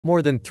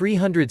More than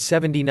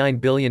 $379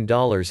 billion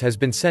has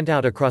been sent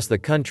out across the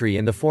country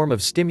in the form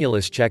of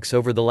stimulus checks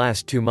over the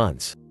last 2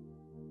 months.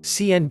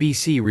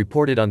 CNBC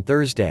reported on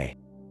Thursday.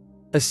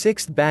 A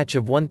sixth batch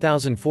of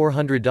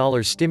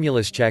 $1,400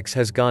 stimulus checks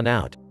has gone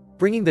out,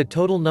 bringing the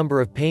total number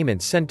of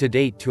payments sent to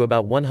date to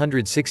about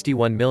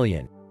 161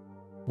 million.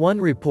 One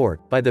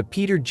report, by the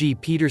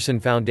Peterson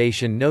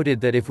Foundation,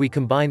 noted that if we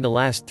combine the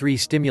last 3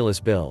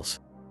 stimulus bills,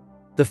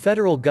 the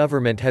federal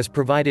government has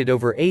provided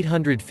over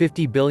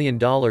 $850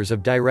 billion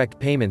of direct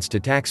payments to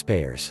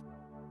taxpayers.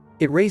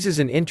 It raises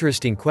an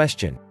interesting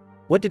question.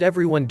 What did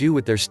everyone do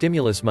with their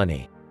stimulus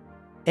money?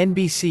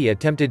 NBC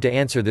attempted to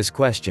answer this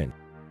question.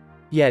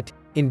 Yet,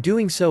 in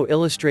doing so,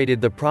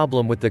 illustrated the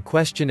problem with the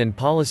question and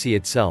policy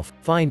itself,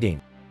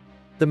 finding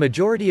the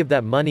majority of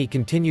that money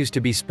continues to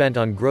be spent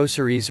on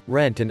groceries,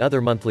 rent, and other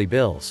monthly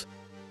bills.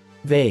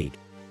 Vague.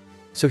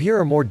 So here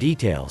are more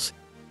details.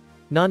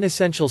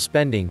 Non-essential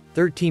spending,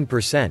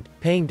 13%,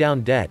 paying down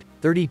debt,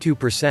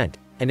 32%,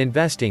 and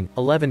investing,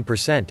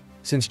 11%.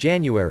 Since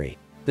January,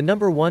 the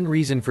number one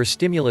reason for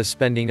stimulus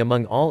spending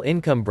among all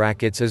income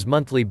brackets is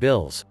monthly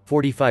bills,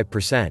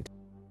 45%.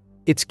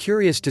 It's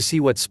curious to see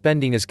what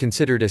spending is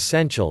considered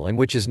essential and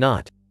which is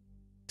not.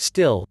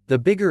 Still, the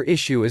bigger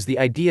issue is the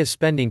idea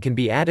spending can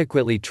be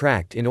adequately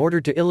tracked in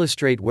order to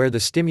illustrate where the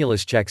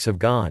stimulus checks have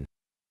gone.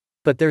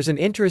 But there's an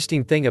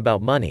interesting thing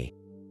about money.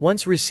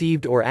 Once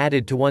received or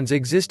added to one's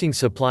existing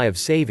supply of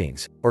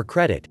savings, or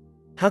credit,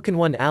 how can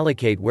one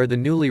allocate where the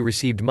newly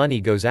received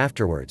money goes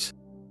afterwards?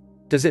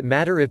 Does it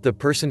matter if the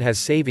person has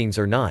savings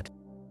or not?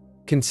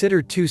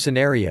 Consider 2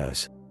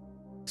 scenarios.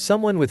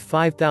 Someone with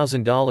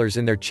 $5,000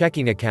 in their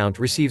checking account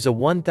receives a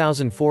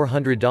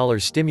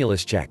 $1,400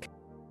 stimulus check.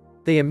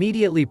 They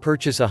immediately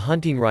purchase a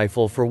hunting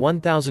rifle for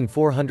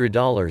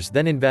 $1,400,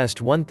 then invest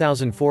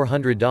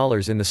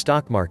 $1,400 in the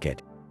stock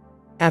market.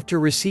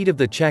 After receipt of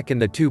the check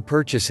and the 2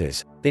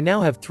 purchases, they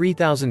now have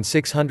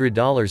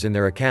 $3,600 in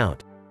their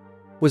account.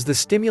 Was the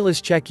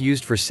stimulus check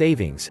used for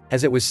savings,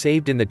 as it was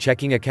saved in the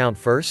checking account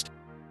first?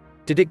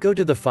 Did it go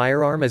to the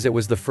firearm as it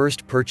was the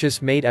first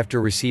purchase made after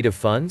receipt of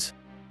funds?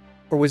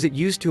 Or was it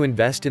used to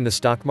invest in the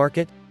stock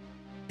market?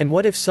 And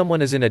what if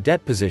someone is in a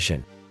debt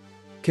position?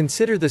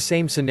 Consider the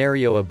same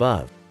scenario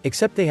above,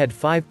 except they had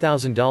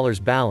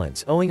 $5,000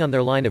 balance owing on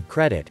their line of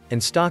credit,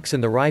 and stocks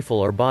and the rifle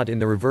are bought in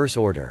the reverse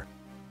order.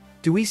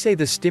 Do we say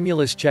the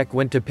stimulus check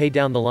went to pay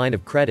down the line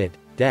of credit,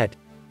 debt,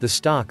 the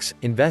stocks,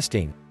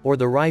 investing, or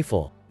the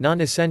rifle,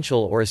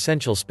 non-essential or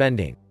essential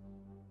spending?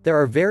 There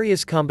are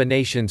various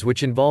combinations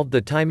which involve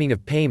the timing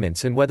of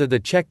payments and whether the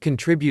check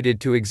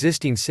contributed to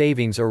existing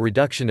savings or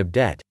reduction of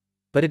debt,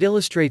 but it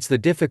illustrates the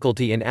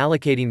difficulty in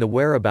allocating the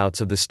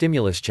whereabouts of the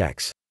stimulus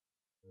checks.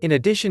 In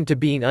addition to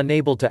being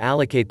unable to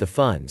allocate the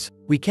funds,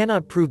 we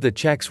cannot prove the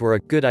checks were a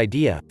good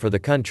idea for the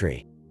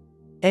country.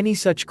 Any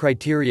such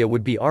criteria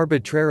would be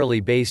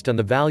arbitrarily based on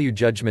the value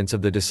judgments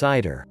of the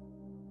decider.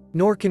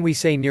 Nor can we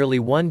say nearly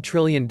 $1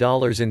 trillion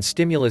in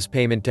stimulus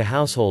payment to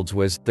households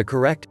was the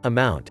correct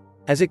amount,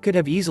 as it could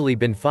have easily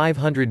been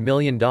 $500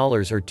 million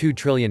or $2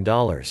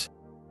 trillion.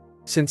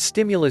 Since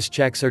stimulus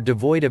checks are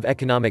devoid of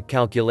economic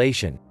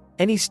calculation,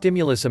 any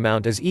stimulus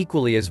amount is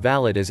equally as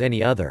valid as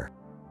any other.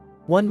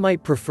 One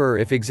might prefer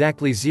if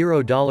exactly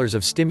 $0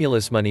 of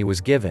stimulus money was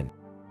given.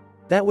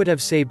 That would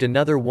have saved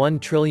another $1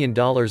 trillion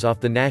off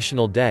the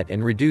national debt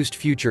and reduced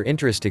future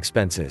interest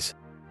expenses.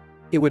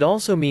 It would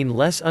also mean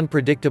less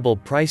unpredictable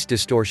price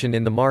distortion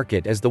in the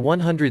market, as the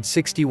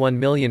 161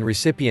 million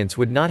recipients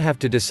would not have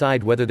to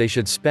decide whether they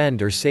should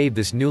spend or save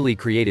this newly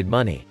created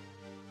money.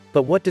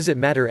 But what does it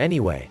matter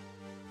anyway?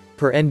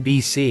 Per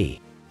NBC.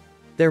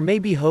 There may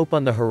be hope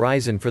on the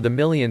horizon for the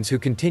millions who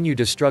continue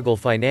to struggle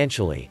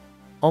financially.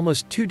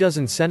 Almost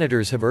 24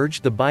 senators have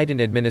urged the Biden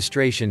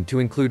administration to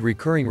include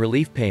recurring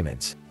relief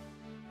payments.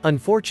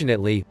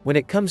 Unfortunately, when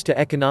it comes to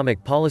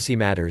economic policy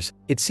matters,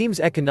 it seems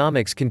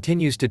economics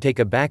continues to take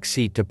a back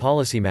seat to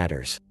policy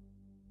matters.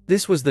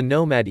 This was the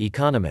Nomad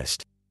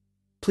Economist.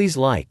 Please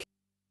like,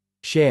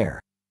 share,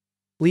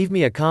 leave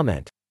me a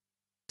comment,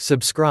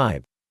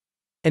 subscribe.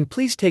 And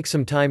please take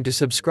some time to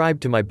subscribe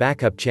to my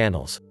backup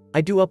channels.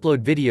 I do upload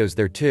videos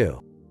there too.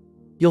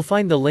 You'll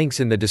find the links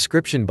in the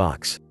description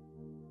box.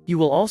 You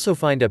will also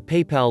find a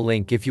PayPal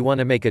link if you want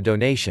to make a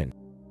donation.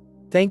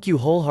 Thank you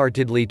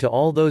wholeheartedly to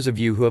all those of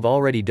you who have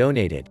already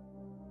donated.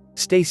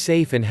 Stay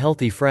safe and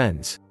healthy,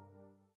 friends.